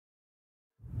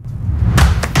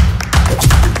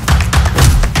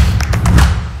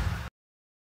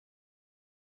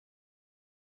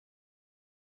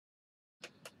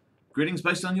Greetings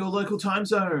based on your local time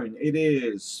zone. It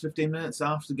is 15 minutes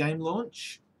after game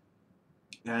launch.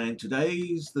 And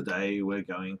today's the day we're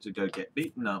going to go get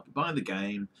beaten up by the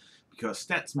game because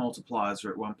stats multipliers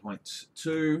are at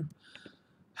 1.2.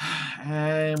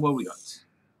 And what we got?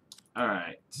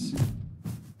 Alright.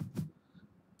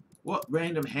 What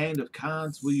random hand of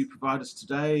cards will you provide us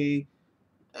today?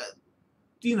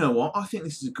 Do you know what? I think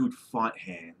this is a good fight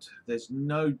hand. There's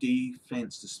no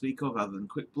defense to speak of other than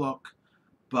quick block.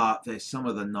 But there's some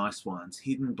of the nice ones.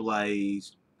 Hidden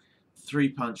Blaze,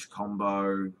 3-punch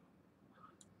combo.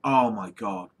 Oh my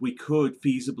god. We could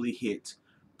feasibly hit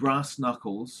Brass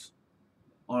Knuckles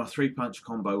on a 3-punch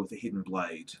combo with a Hidden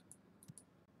Blade.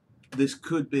 This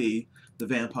could be the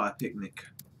Vampire Picnic.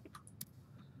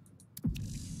 In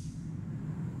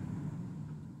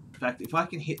fact, if I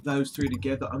can hit those three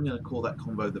together, I'm going to call that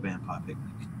combo the Vampire Picnic.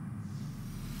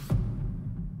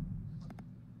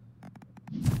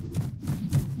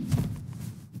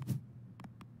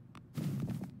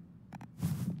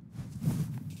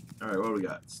 Alright, what do we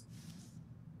got?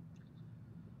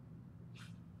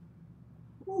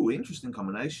 Ooh, interesting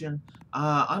combination.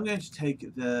 I'm going to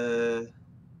take the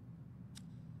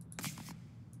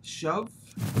shove,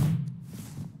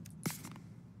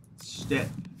 step,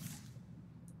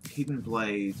 hidden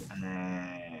blade,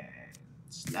 and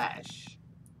slash.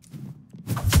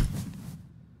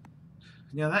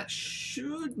 Now that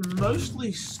should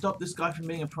mostly stop this guy from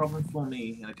being a problem for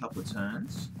me in a couple of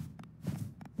turns.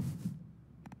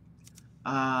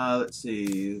 Let's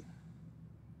see.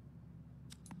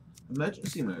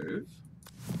 Emergency move.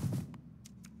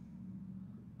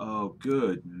 Oh,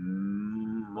 good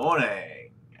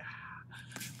morning.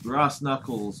 Brass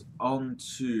Knuckles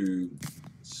onto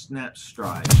Snap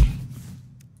Strike.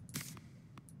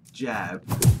 Jab.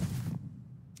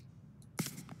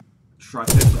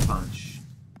 Trifecta Punch.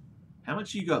 How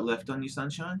much you got left on you,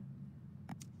 Sunshine?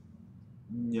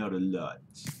 Not a lot.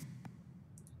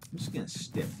 I'm just going to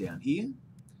step down here.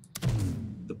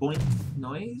 The boink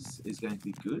noise is going to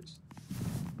be good.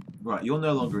 Right, you're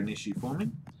no longer an issue for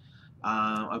me.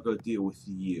 I've got to deal with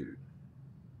you.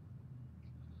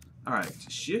 Alright,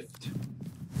 shift.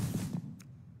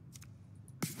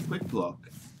 Quick block.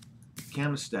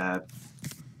 Counter stab.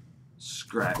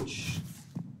 Scratch.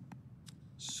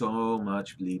 So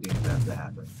much bleeding about to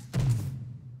happen.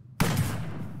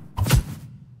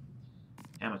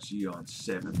 How much are you on?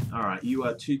 7. Alright, you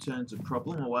are 2 turns of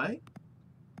problem away.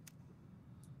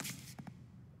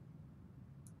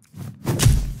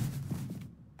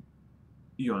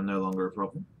 You are no longer a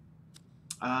problem.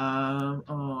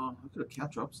 Oh, I've got a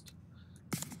Caltrops.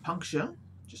 Puncture,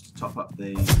 just to top up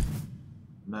the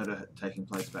murder taking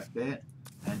place back there.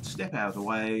 And step out of the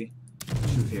way.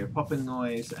 Should hear a popping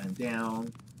noise and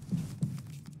down.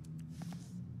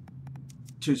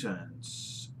 2 turns.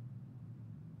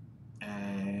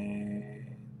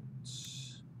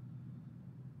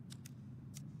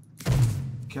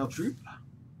 Caltroop.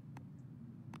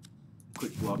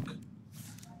 Quick block.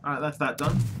 Alright, that's that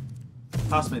done.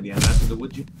 Pass me the ambassador,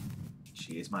 would you?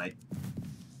 Cheers, mate.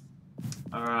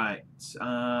 Alright.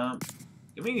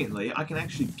 Conveniently, I can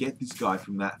actually get this guy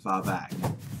from that far back.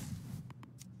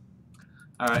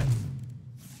 Alright.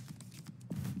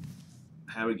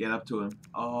 How do we get up to him?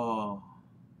 Oh.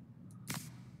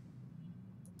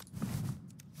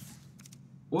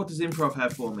 What does improv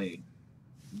have for me?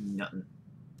 Nothing.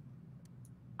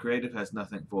 Creative has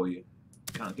nothing for you.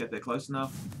 Can't get there close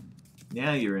enough.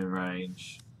 Now you're in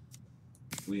range.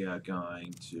 We are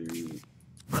going to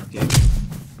front kick.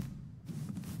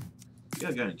 We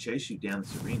are going to chase you down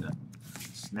this arena.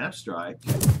 Snap strike.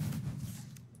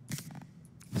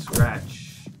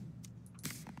 Scratch.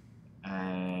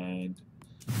 And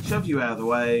shove you out of the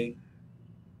way.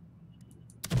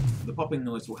 The popping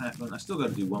noise will happen. I still got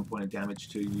to do 1 point of damage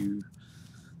to you.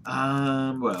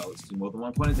 Well, let's do more than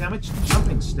 1 point of damage.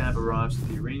 Jumping Stab arrives at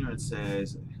the arena and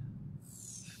says,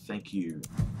 thank you.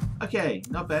 Okay,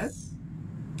 not bad.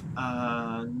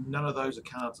 None of those are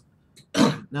cards.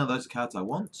 None of those are cards I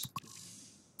want.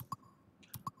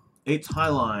 It's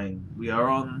Highline. We are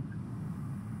on.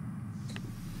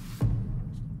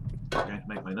 I'm going to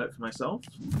make my note for myself.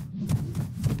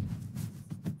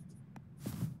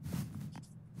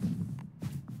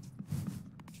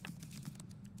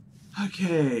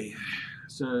 Okay,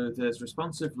 so there's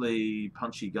responsively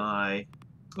punchy guy.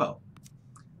 Well,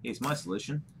 here's my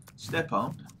solution. Step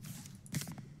up,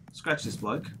 scratch this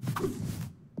bloke,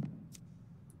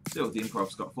 see what the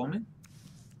improv's got for me.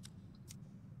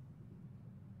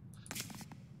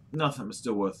 Nothing but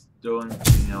still worth doing,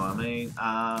 you know what I mean.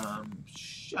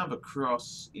 Shove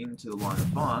across into the line of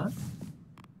fire.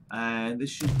 And this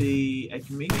should be a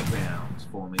comedic round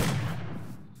for me.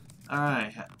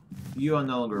 Alright, you are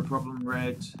no longer a problem,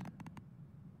 Red.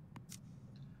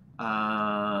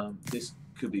 This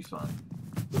could be fun.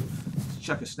 Let's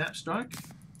chuck a snap strike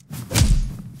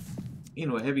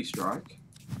into a heavy strike.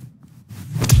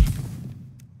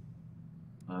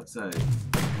 So,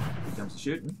 here comes the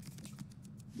shooting.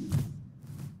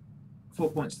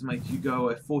 4 points to make you go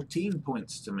away. 14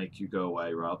 points to make you go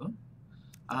away, rather.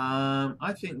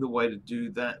 I think the way to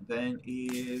do that then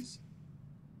is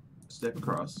step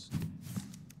across.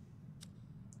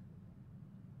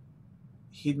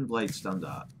 Hidden Blade Stun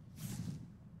Dart.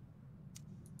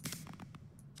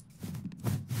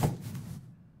 I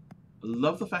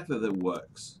love the fact that it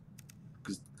works.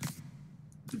 Because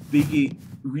the big,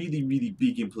 really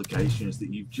big implication is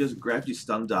that you've just grabbed your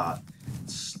stun dart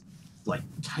and like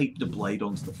taped the blade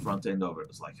onto the front end of it.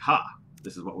 It's like, ha!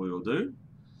 This is what we will do.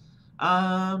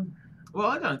 Well,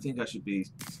 I don't think I should be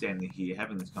standing here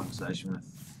having this conversation with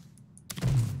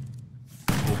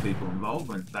all people involved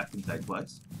when that can take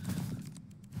place.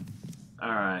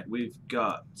 Alright, we've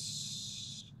got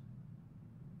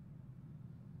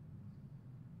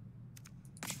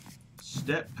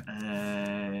step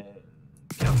and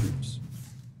cow troops.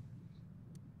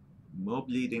 More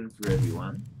bleeding for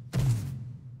everyone.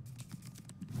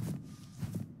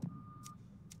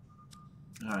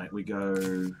 Alright, we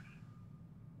go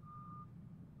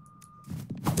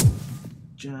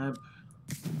jab,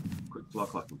 quick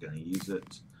block like we're going to use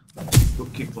it,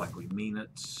 hook kick like we mean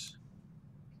it.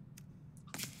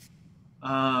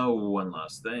 One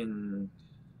last thing.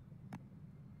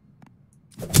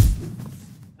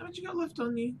 How much you got left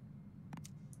on you?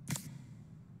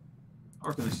 I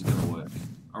reckon this is going to work.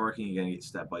 I reckon you're going to get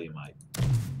stabbed by your mate.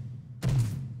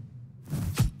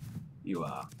 You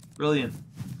are. Brilliant.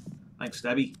 Thanks,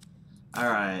 Stabby.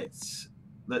 Alright,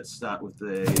 let's start with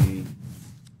the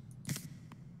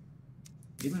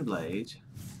Hidden Blade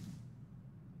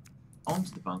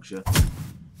onto the puncture.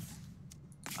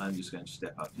 I'm just going to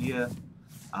step up here.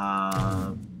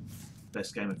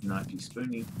 Best game of Knifey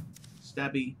Spoony.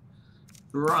 Stabby.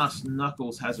 Brass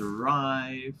Knuckles has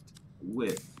arrived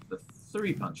with the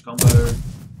 3-punch combo.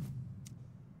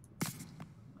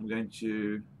 I'm going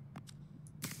to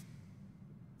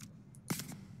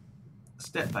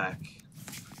step back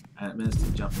and administer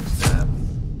the jumping stab.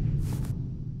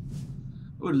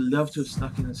 I would love to have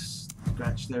snuck in a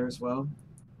scratch there as well.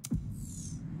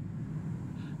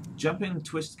 Jumping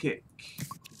twist kick.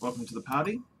 Welcome to the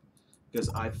party, because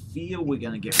I feel we're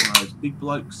going to get one of those big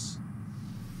blokes.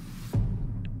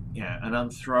 Yeah, an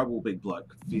unthrowable big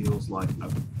bloke feels like a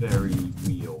very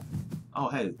real. Oh,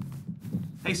 hey.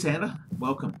 Hey, Santa.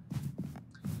 Welcome.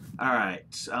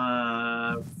 Alright.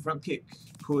 Front kick.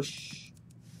 Push.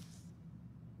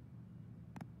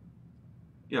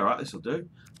 Yeah, alright. This will do.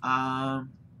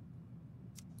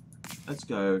 Let's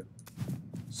go.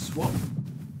 Swap.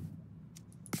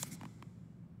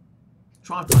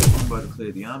 Tri-punch combo to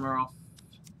clear the armor off.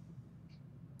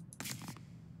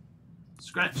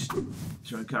 Scratch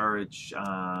to encourage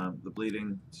the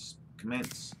bleeding to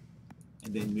commence,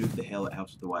 and then move the hell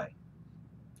out of the way.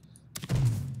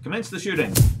 Commence the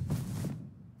shooting.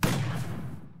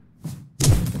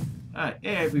 Alright,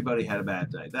 everybody had a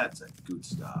bad day. That's a good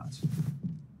start.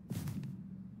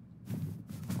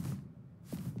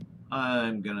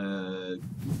 I'm gonna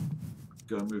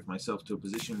go move myself to a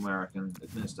position where I can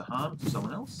administer harm to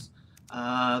someone else.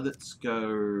 Let's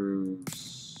go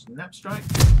snap strike,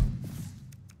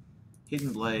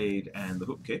 Hidden Blade, and the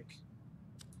hook kick.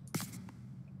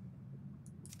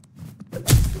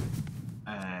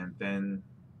 And then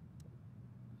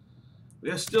we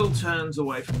are still turns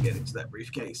away from getting to that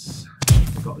briefcase. I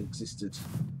forgot it existed.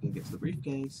 Gonna get to the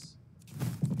briefcase.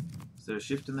 Is there a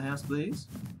shift in the house, please?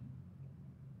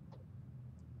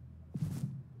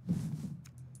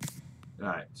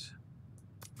 Alright.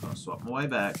 I'm gonna swap my way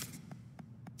back.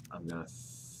 I'm gonna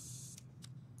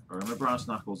throw my brass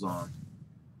knuckles on.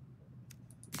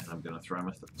 And I'm gonna throw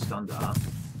my stun dart.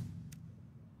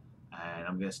 And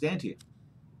I'm gonna stand here.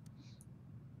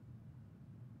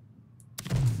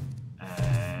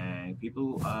 And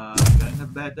people are going to have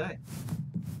a bad day.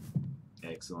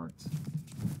 Excellent.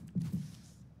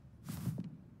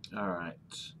 Alright.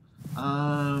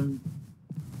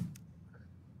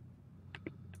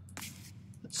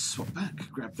 Let's swap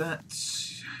back, grab that.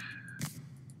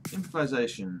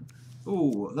 Improvisation.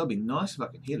 Ooh, that'll be nice if I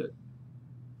can hit it.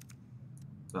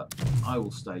 But I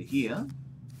will stay here.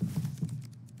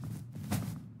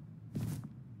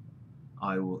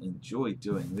 I will enjoy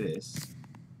doing this.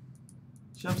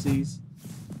 Shubsies.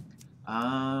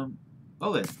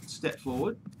 Well then, step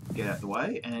forward, get out the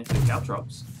way, and hit the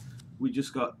caltrops. We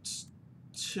just got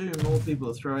 2 more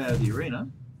people to throw out of the arena.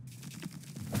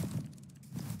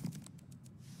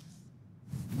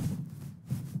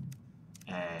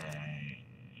 And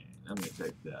I'm going to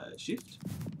take the shift.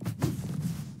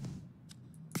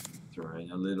 Throwing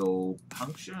a little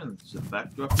puncture into the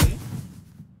backdrop here.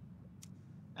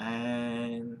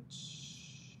 And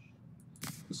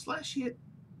the slash hit.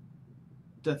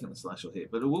 Don't think the slash will hit,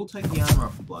 but it will take the armor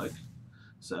off the bloke.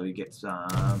 So he gets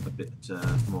a bit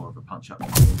more of a punch up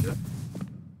danger.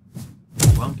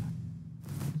 Lump.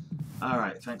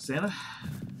 Alright, thanks Santa.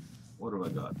 What have I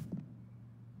got?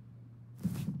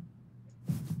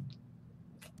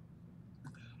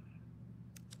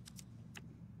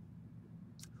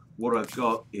 What I've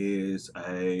got is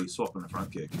a swap and a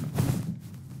front kick.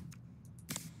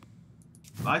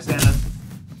 Bye, Santa.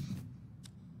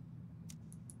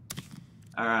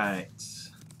 Alright.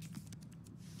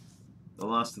 The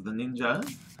last of the ninja.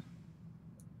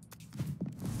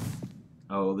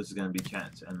 Oh, this is going to be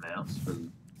cat and mouse. But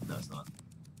no, it's not.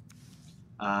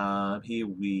 Here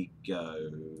we go.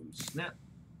 Snap.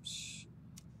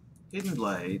 Hidden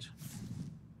blade.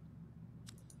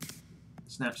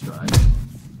 Snap strike. How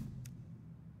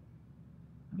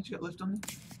much you got left on there?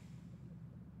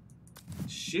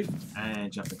 Shift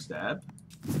and jumping stab.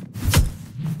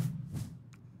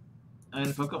 And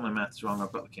if I've got my maths wrong,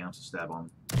 I've got the counter stab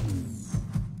on.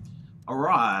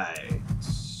 Alright.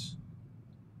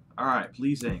 Alright,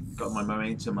 pleasing. Got my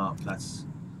momentum up. That's...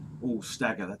 Oh,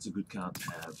 stagger. That's a good card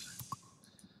to have.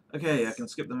 Okay, I can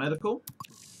skip the medical.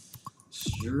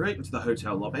 Straight into the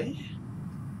hotel lobby.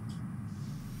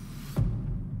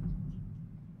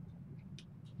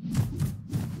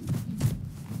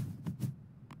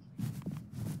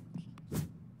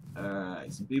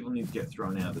 Alright, some people need to get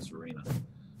thrown out of this arena.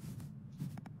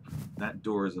 That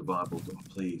door is a viable door,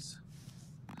 please.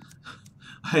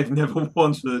 I've never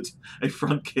wanted a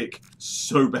front kick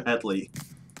so badly.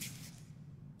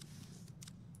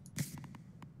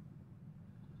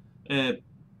 It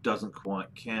doesn't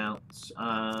quite count.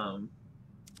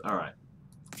 Alright.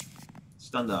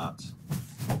 Stunned art.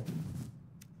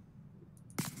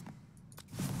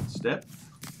 Step.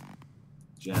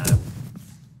 Jab.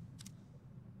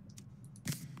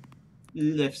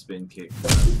 Left spin kick.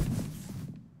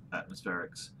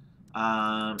 Atmospherics.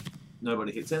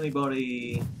 Nobody hits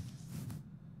anybody.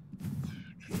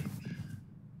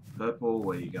 Purple,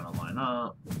 where are you going to line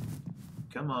up?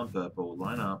 Come on, purple,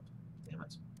 line up. Damn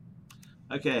it.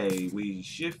 Okay, we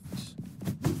shift.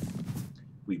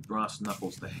 We brass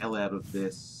knuckles the hell out of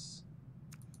this.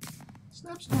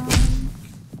 Snap strike.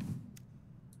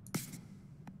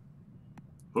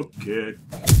 Hook kick.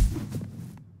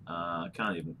 I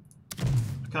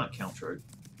can't counter it.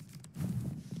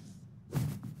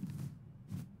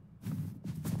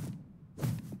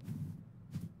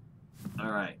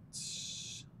 Alright.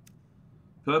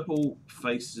 Purple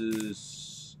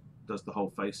faces, does the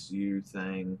whole face you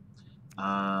thing.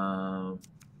 How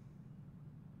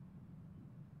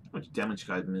much damage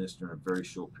can I administer in a very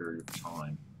short period of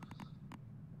time?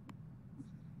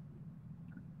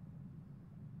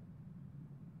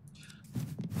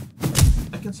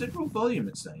 A considerable volume,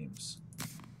 it seems.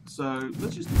 So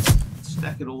let's just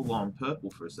stack it all on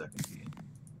purple for a second here.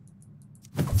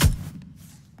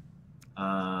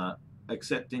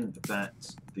 Accepting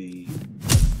that the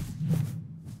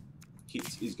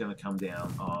hit is going to come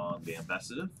down on the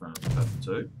ambassador from purple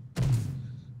 2.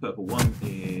 Purple 1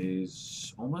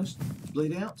 is almost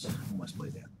bleed out. Almost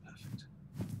bleed out. Perfect.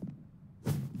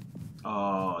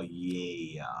 Oh,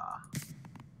 yeah.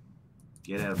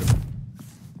 Get out of it.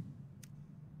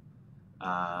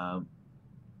 I'm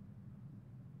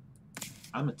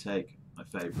going to take my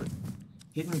favourite.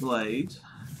 Hidden Blade.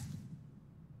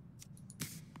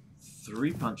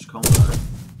 3-punch combo.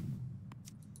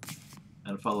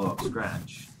 And a follow-up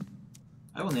scratch.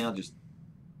 I will now just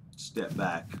step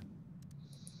back.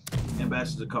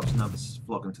 Ambassador cops another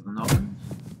flock into the noggin.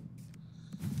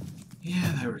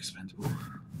 Yeah, they were expendable.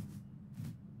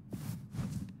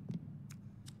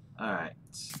 Alright.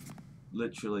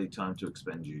 Literally time to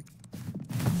expend you.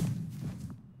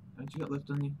 How much you got left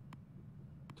on you?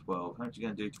 12. How much you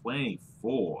going to do?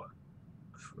 24.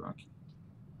 Crikey.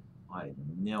 I had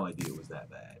no idea it was that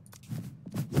bad.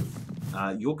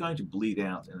 You're going to bleed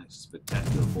out in a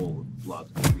spectacular ball of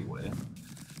blood everywhere.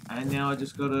 And now I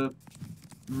just got to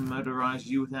murderize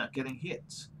you without getting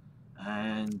hit.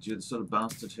 And you're the sort of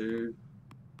bastard who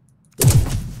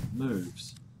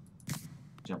moves.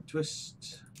 Jump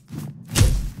twist.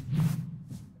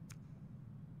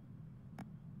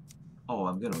 Oh,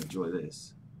 I'm going to enjoy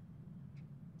this.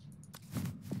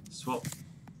 Swap.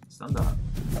 Stand up.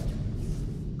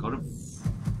 Got him.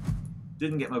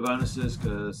 Didn't get my bonuses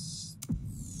because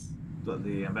let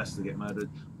the ambassador get murdered.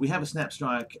 We have a snap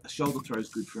strike. A shoulder throw is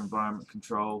good for environment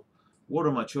control. What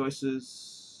are my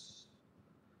choices?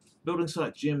 Building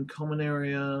site, gym, common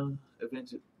area,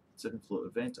 event, second floor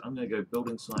event. I'm going to go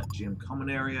building site, gym, common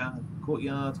area,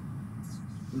 courtyard.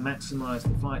 Maximize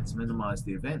the fights, minimize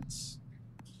the events.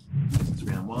 It's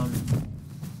round 1.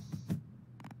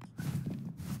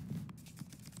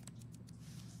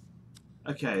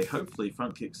 Okay, hopefully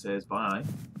front kick says bye.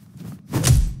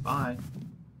 Bye.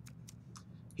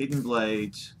 Hidden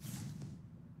blade.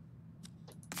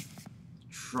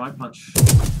 Try punch.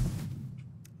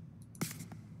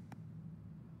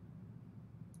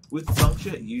 With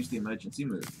puncture, use the emergency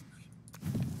move.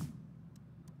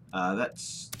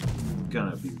 That's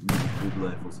gonna be really good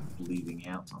levels of bleeding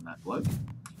out on that bloke.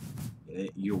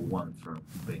 You're one from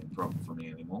being a problem for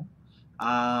me anymore.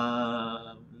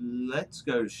 Let's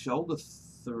go shoulder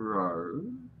throw.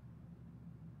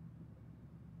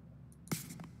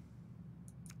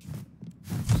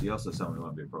 She also someone who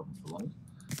won't be a problem for long.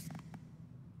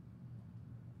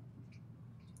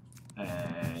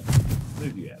 And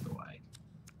move you out of the way.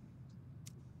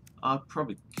 I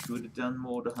probably could have done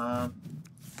more to harm,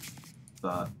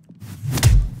 but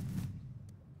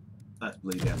that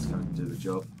bleed out's going to do the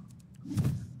job.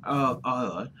 Oh,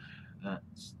 hello.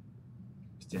 That's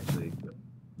potentially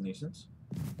a nuisance.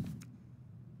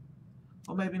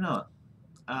 Or maybe not.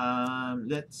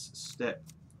 Let's step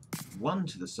 1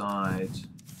 to the side,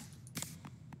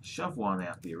 shove 1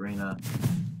 out the arena,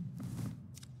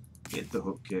 hit the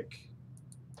hook kick,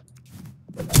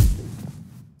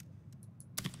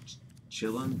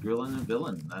 chillin', grillin', and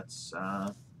villain. That's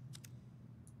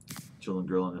chillin',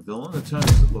 grillin', and villain. The turn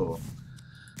is at law.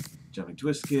 Jumping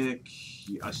twist kick.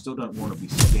 I still don't want to be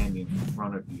standing in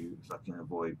front of you if I can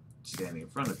avoid standing in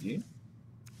front of you.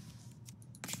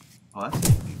 Oh, that's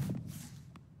handy.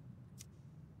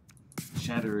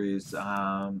 Shatter is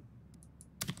so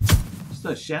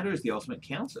shatter is the ultimate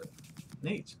counter.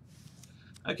 Neat.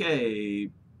 Okay,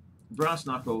 brass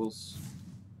knuckles.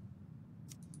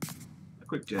 A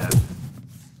quick jab.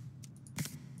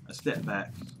 A step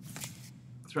back.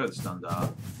 Throw the stun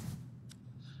dart.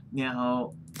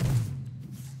 Now,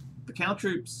 the Cal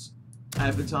Troops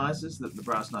advertises that the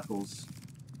brass knuckles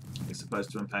is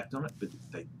supposed to impact on it, but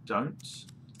they don't.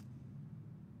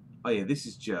 Oh yeah, this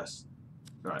is just...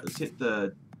 Alright, let's hit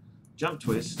the jump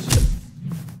twist.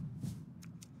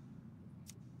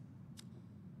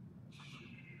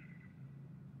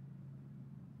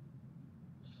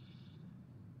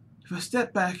 If I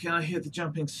step back and I hit the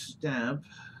jumping stab,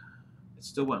 it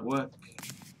still won't work.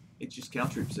 It's just Cal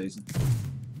Troop season.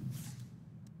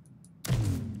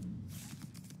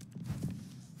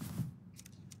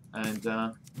 And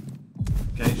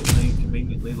occasionally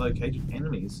conveniently located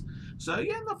enemies. So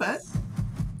yeah, not bad.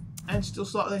 And still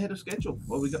slightly ahead of schedule.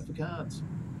 What we got for cards?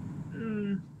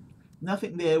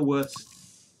 Nothing there worth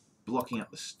blocking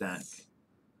up the stack.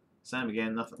 Same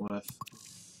again, nothing worth.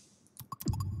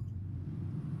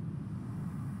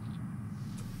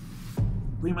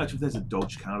 Pretty much if there's a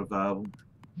dodge card available,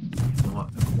 I might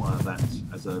acquire that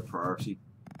as a priority.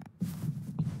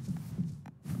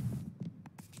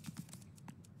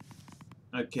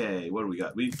 Okay, what do we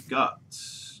got? We've got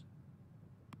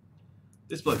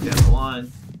this bloke down the line.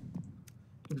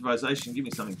 Improvisation, give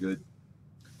me something good.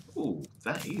 Ooh,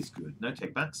 that is good. No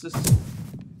tech baxis.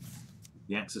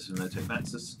 The axis of no tech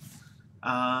baxis.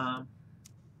 What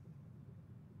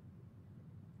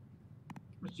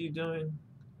are you doing?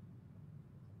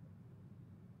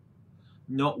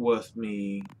 Not worth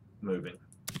me moving.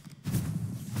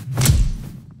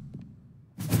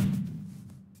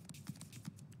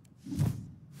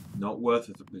 Not worth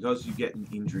it because you get an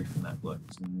injury from that bloke.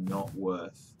 It's not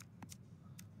worth.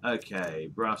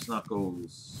 Okay, brass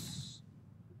knuckles.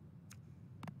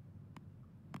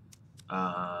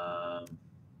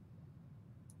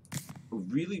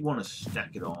 Really want to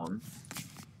stack it on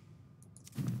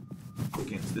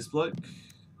against this bloke.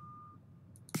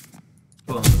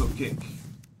 Pull on the hook kick.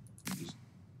 Just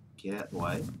get out the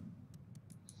way.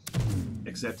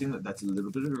 Accepting that that's a little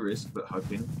bit of a risk, but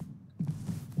hoping.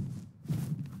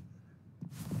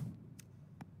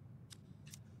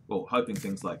 Well, hoping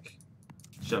things like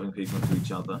shoving people into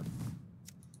each other,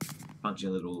 punching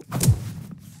a little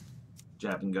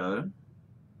jab and go.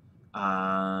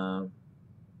 I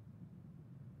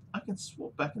can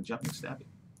swap back and jump and stab him.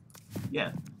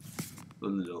 Yeah, put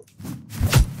a little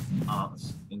art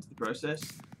into the process,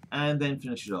 and then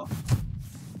finish it off.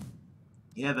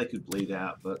 Yeah, they could bleed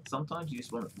out, but sometimes you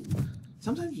just want to.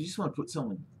 Sometimes you just want to put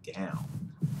someone down.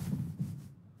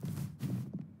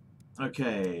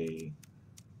 Okay.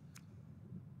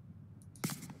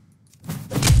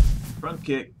 Front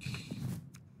kick.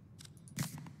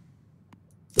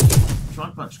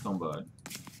 Try punch combo.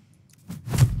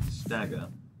 Stagger.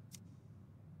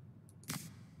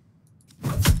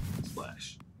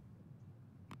 Slash.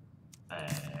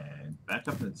 And back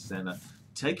up in the center.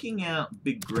 Taking out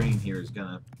Big Green here is going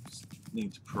to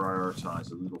need to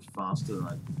prioritize a little faster than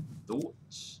I thought.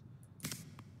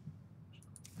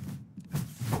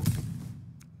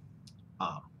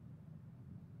 Ah.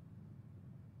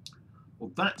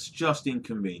 Well, that's just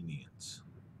inconvenient.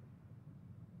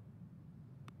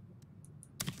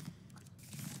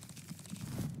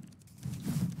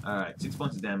 Alright, 6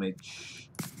 points of damage.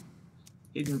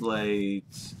 Hidden Blade.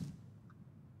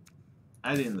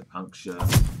 Add in the puncture.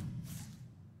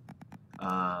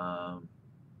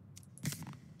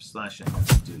 Slash ain't gonna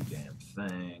do a damn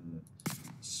thing.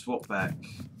 Swap back.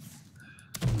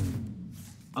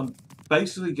 I'm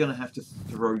basically gonna have to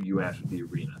throw you out of the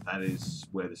arena. That is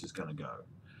where this is gonna go.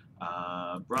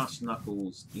 Brass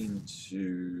Knuckles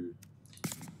into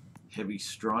Heavy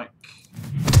Strike.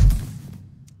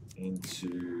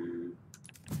 Into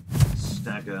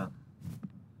Stagger.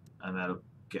 And that'll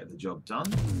get the job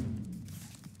done.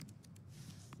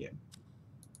 Yeah.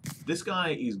 This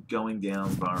guy is going down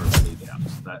via a bleed out.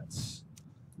 That's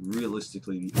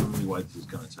realistically the only way this is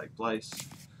going to take place.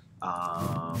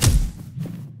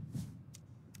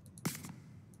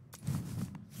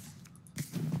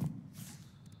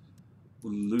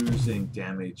 Losing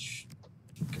damage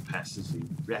capacity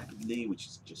rapidly, which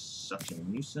is just such a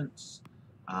nuisance.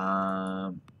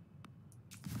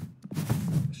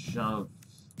 Shove.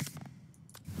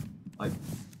 Like,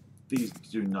 these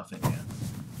do nothing here.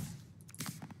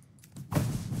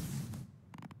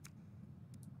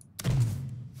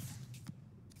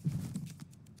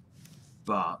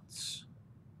 But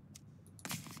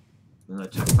I'm going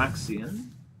to take Maxian,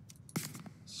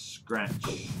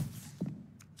 scratch,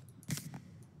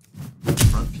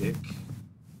 front kick,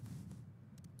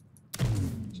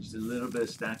 just a little bit of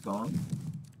stack on.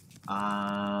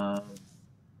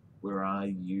 Where are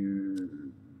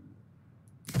you?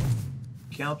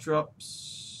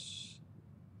 Caltrops.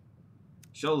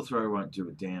 Shoulder throw won't do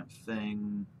a damn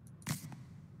thing.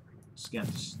 Just going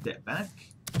to step back.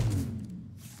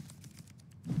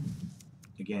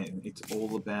 Again, it's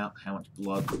all about how much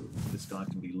blood this guy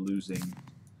can be losing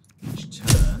each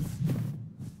turn.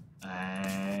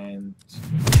 And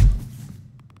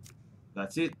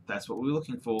that's it. That's what we're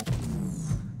looking for.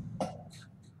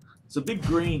 So Big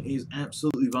Green is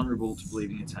absolutely vulnerable to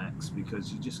bleeding attacks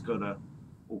because you just gotta...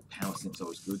 Oh, Power Stink's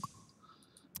always good.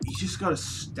 You just gotta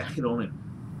stack it on him.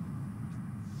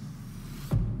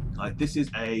 Like, this is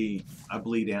a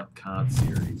bleed out card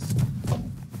series.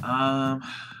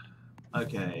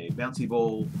 Okay, Bouncy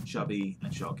Ball, Chubby,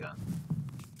 and Shotgun.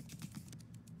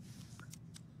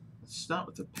 Let's start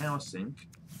with the Power Sink.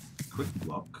 Quick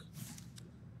Block.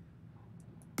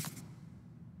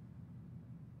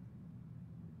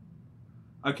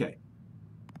 Okay.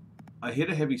 I hit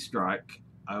a Heavy Strike.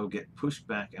 I'll get pushed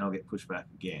back, and I'll get pushed back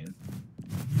again.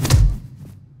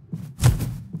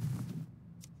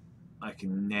 I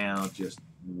can now just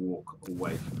walk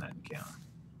away from that encounter.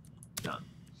 Done.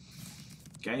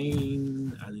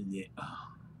 Gain.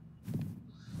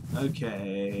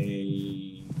 Okay.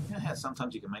 You know how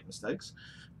sometimes you can make mistakes?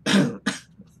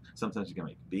 Sometimes you can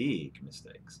make big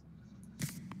mistakes.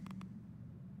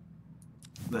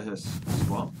 Let us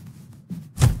swap.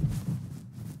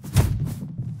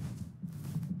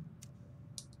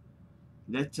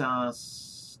 Let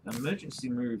us emergency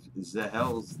move the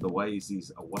hells the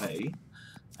ways away.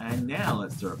 And now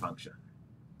let's throw a puncture.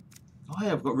 Oh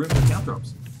yeah, I've got room for count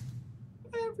drops.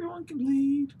 Everyone can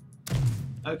bleed.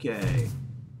 Okay.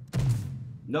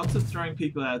 Lots of throwing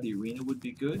people out of the arena would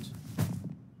be good.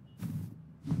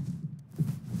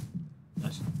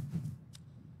 Let's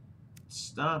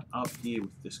start up here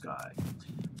with this guy.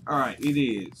 Alright, it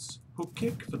is hook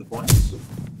kick for the points.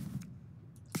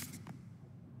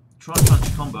 Try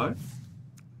punch combo.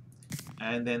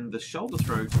 And then the shoulder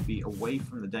throw to be away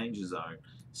from the danger zone.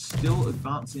 Still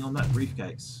advancing on that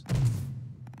briefcase.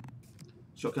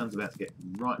 Shotgun's about to get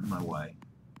right in my way.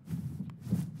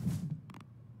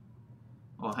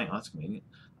 Oh, hang on, that's convenient.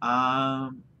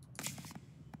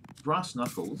 Brass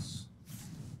Knuckles.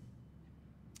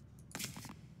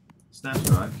 Snap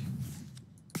Strike.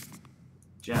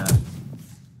 Jab.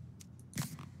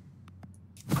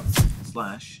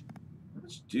 Slash. How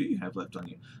much do you have left on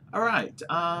you? Alright,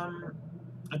 I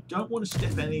don't want to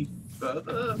step any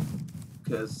further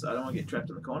because I don't want to get trapped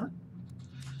in the corner.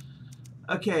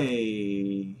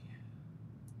 Okay.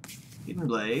 Hidden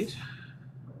Blade.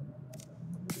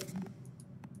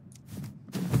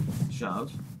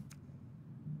 Shove.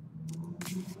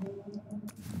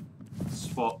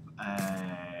 swap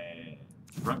and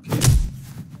front kick.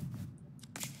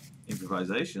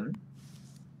 Improvisation.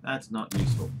 That's not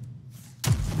useful.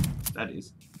 That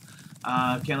is.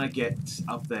 Can I get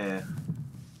up there?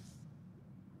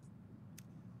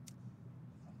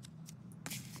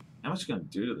 How much are you going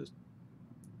to do to this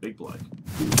big bloke?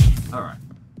 Alright.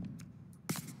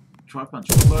 Try punch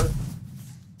combo.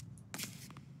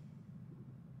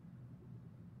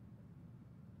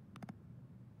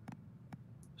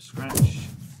 Scratch.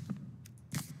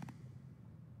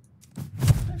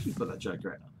 I actually put that joke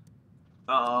right now.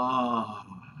 Oh,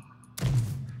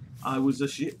 I was a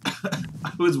shit.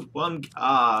 I was one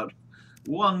card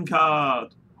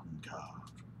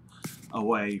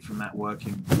away from that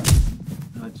working.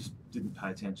 I just didn't pay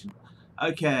attention.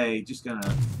 Okay, just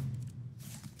gonna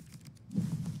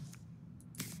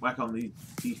whack on the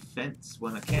defense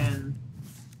when I can.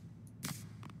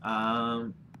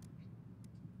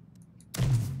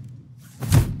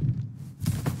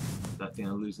 Don't think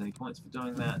I'll lose any points for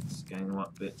doing that. Just gain them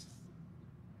up a bit.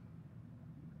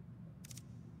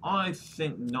 I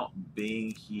think not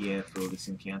being here for this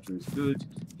encounter is good.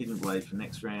 Hidden Blade for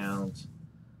next round.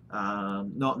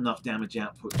 Not enough damage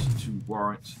output to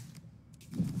warrant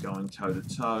going toe to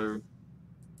toe.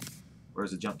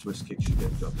 Whereas a jump twist kick should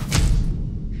get the job done.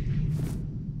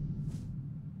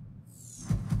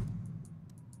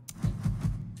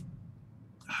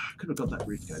 Could have got that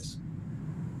briefcase.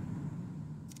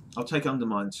 I'll take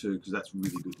Undermine too, because that's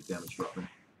really good for damage dropping.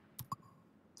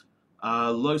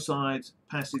 Low side,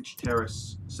 passage,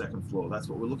 terrace, second floor. That's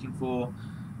what we're looking for.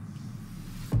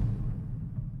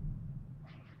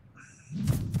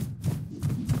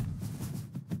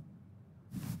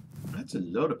 That's a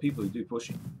lot of people who do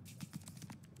pushing.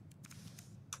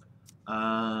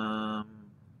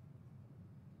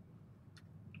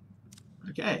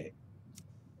 Okay.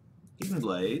 Hidden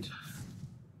Blade.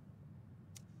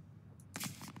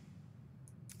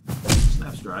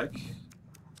 Snap Strike.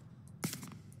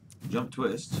 Jump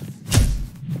Twist.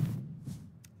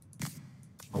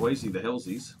 Away see the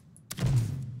Hellsies.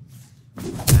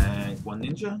 And one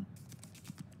ninja.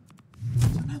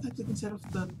 Somehow that didn't set off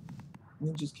the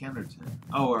ninja's counter attack.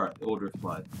 Oh, alright, order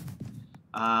applied.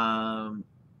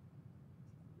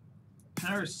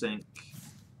 Parasync.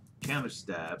 Counter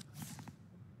stab.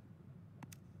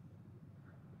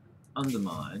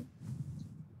 Undermine.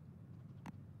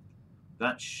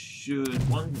 That should,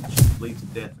 one should bleed to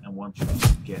death and one should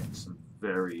get some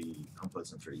very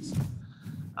unpleasant trees.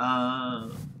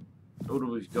 What do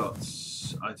we've got?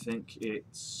 I think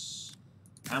it's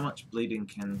how much bleeding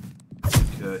can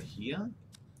occur here.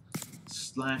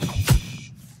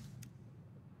 Slash.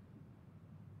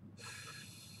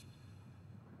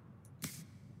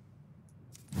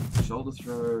 Shoulder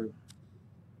throw.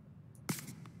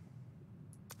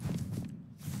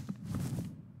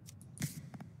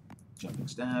 Jumping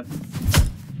stab.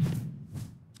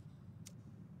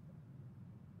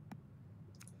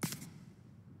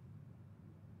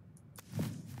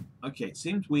 Okay, it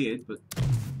seems weird, but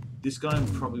this guy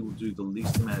probably will do the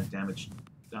least amount of damage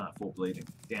for bleeding.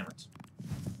 Damn it.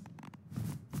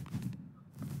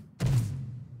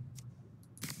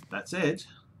 That said,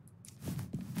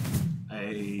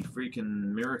 a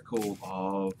freaking miracle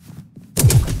of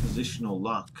positional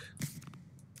luck.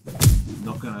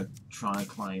 Not going to try and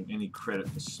claim any credit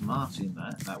for smart in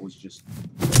that. That was just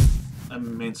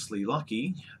immensely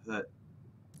lucky. That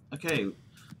okay,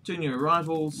 two new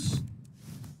arrivals.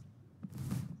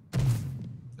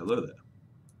 Hello there.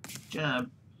 Jab.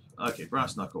 Okay,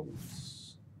 brass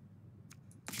knuckles.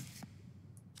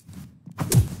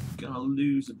 Gonna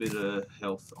lose a bit of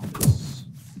health on this.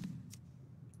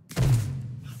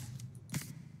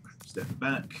 Step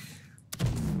back.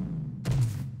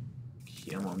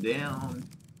 Come on down.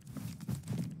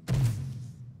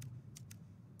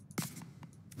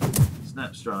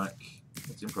 Snap strike.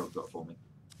 What's improv got for me?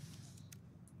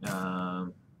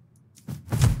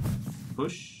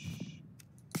 Push.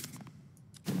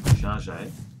 Charge.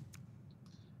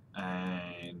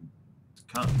 And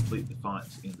can't complete the fight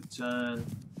in the turn.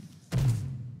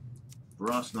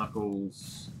 Brass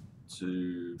knuckles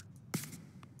to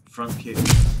front kick.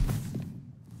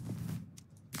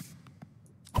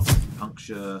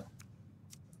 Puncture.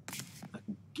 I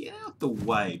can get out the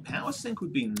way. Power sync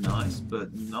would be nice,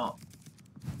 but not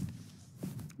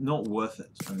worth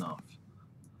it enough.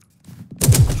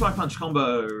 Tri punch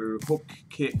combo, hook,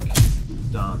 kick,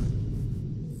 done.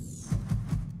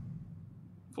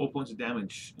 4 points of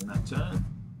damage in that turn.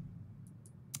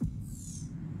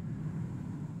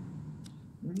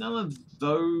 None of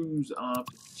those are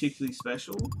particularly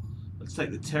special. Let's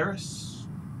take the terrace.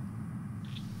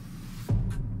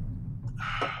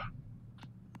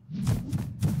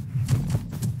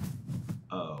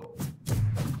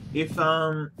 If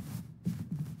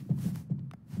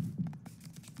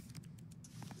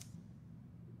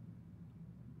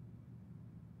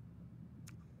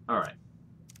alright.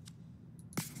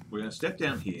 We're going to step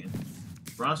down here.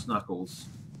 Brass knuckles.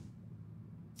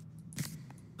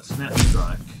 A snap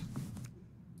strike.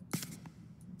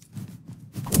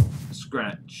 A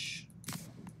scratch.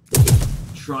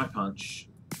 Try punch.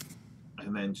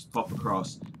 And then just pop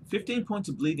across. 15 points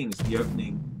of bleeding is the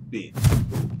opening bit.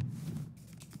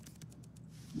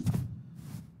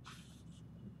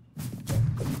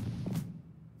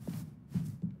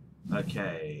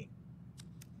 Okay.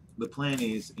 The plan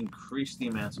is increase the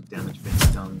amount of damage being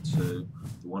done to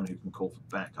the one who can call for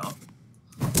backup.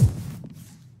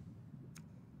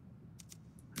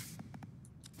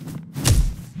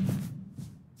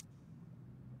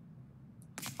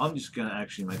 I'm just going to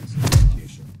actually make this an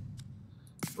execution.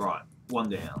 Right, one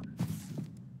down.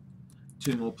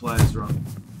 Two players are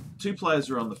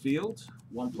on the field.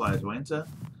 One player to enter.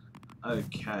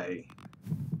 Okay.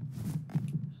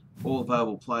 All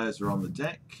available players are on the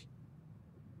deck.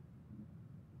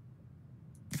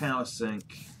 Power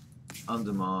sink,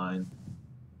 undermine,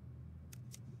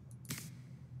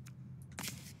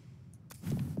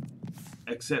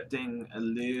 accepting a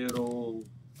little,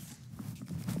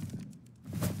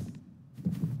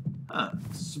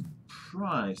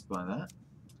 surprised by that.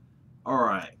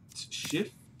 Alright,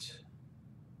 shift,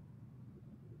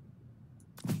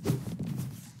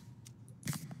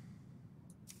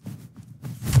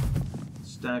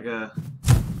 stagger,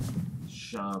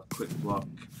 shove, quick block.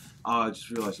 Oh, I just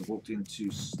realised I walked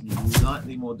into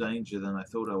slightly more danger than I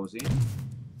thought I was in.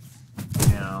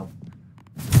 Now,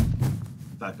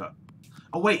 back up.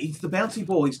 Oh wait, it's the bouncy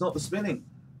ball, he's not the spinning.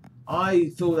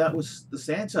 I thought that was the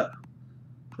Santa.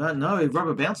 But no,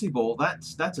 rubber bouncy ball,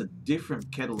 that's a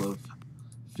different kettle of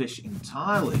fish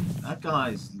entirely. That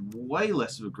guy's way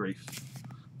less of a grief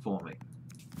for me.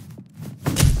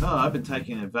 Oh, I've been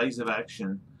taking evasive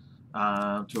action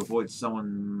to avoid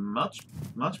someone much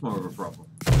more of a problem.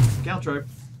 Caltrope.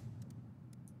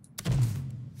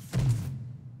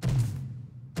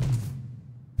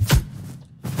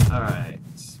 Alright.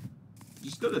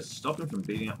 Just got to stop him from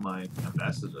beating up my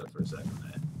ambassador for a second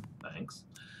there. Thanks.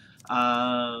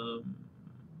 I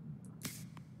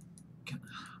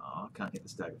can't hit the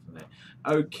stagger from there.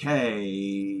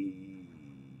 Okay.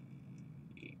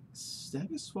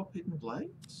 Stagger, swap, hidden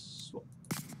blade? Swap.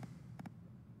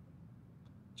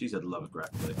 Jeez, I'd love a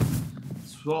grappling.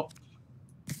 Swap.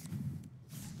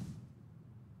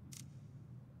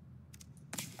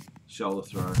 Shoulder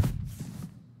throw.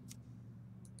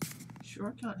 Sure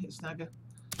I can't hit stagger?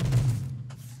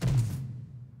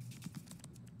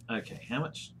 Okay, how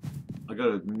much? I got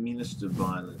to administer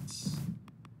violence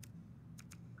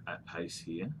at pace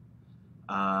here.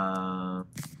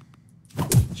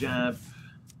 Jab.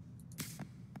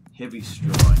 Heavy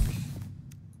strike.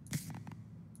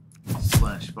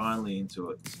 Slash finally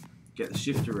into it. Get the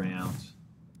shift around.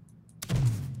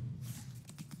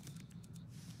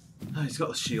 Oh, he's got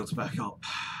the shields back up.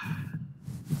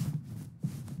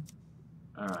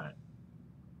 Alright.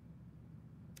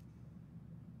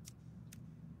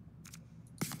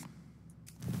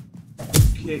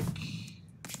 Kick.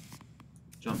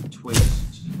 Jump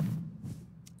twist.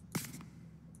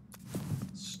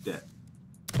 Step.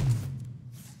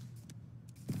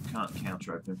 Can't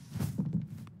counter open.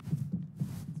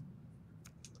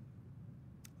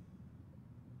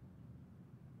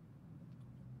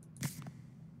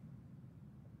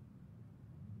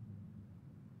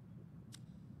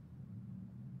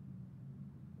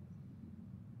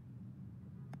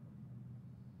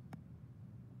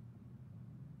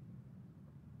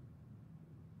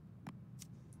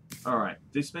 Alright,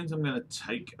 this means I'm going to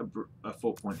take a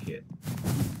 4-point hit.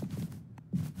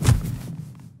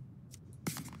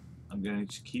 I'm going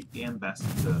to keep the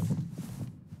ambassador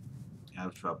out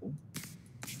of trouble.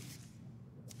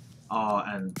 Oh,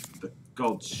 and the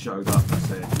gods showed up and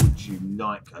said, would you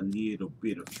like a little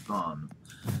bit of fun?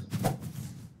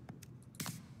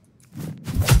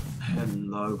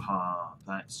 Aloha,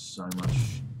 that's so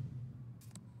much.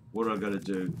 What do I got to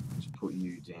do to put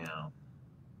you down?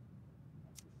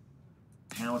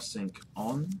 Power sync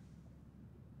on.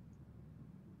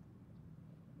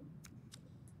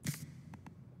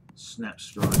 Snap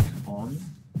strike on.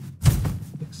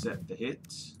 Accept the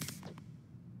hit.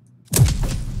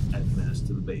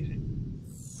 Administer the beating.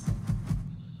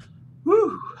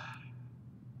 Woo!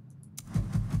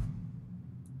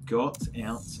 Got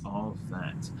out of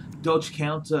that. Dodge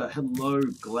counter, hello,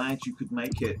 glad you could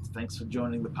make it. Thanks for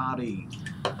joining the party.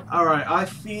 Alright, I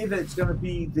fear that it's going to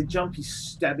be the jumpy,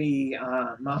 stabby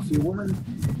Mafia woman.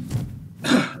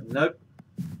 Nope.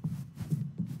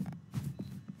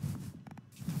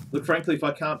 Look, frankly, if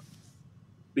I can't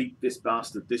beat this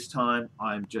bastard this time,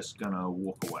 I'm just gonna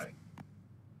walk away.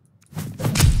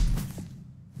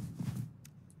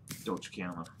 Dodge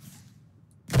counter.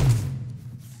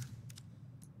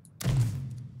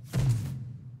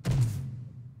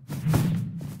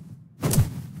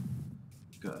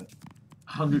 Got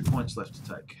 100 points left to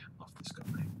take off this guy.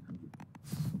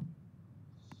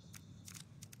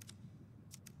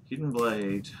 Hidden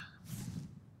Blade.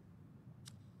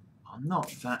 I'm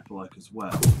not that bloke as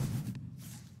well.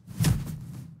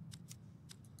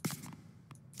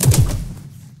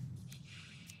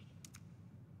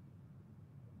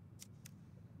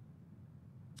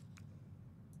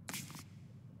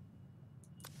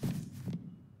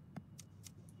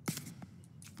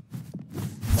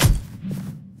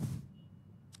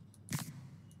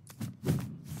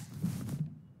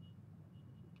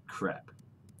 Crap.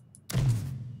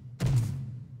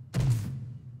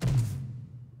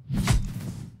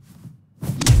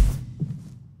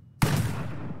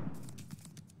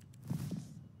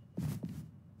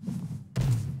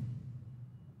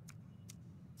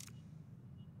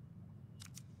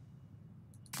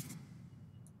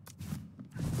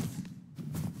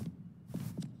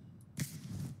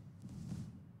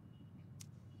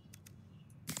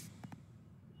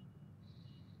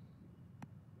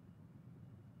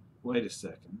 Wait a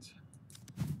second.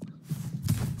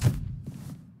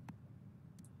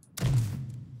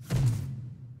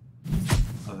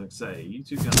 I would say, you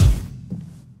two gonna...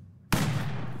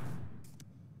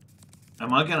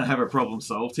 Am I gonna have a problem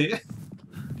solved here?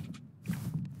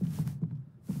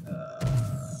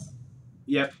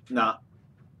 Yep, nah.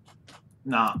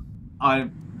 Nah.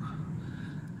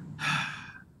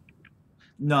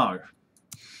 No.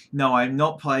 No, I'm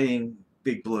not playing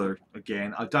Big Blue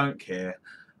again. I don't care.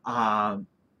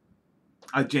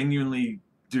 I genuinely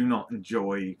do not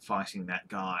enjoy fighting that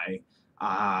guy.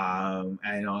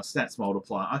 And on a stats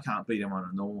multiplier, I can't beat him on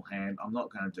a normal hand. I'm not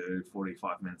going to do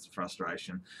 45 minutes of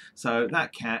frustration. So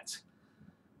that cat,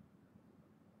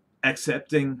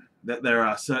 accepting that there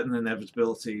are certain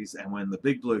inevitabilities, and when the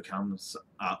Big Blue comes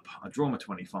up, I draw my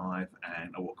 25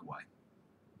 and I walk away.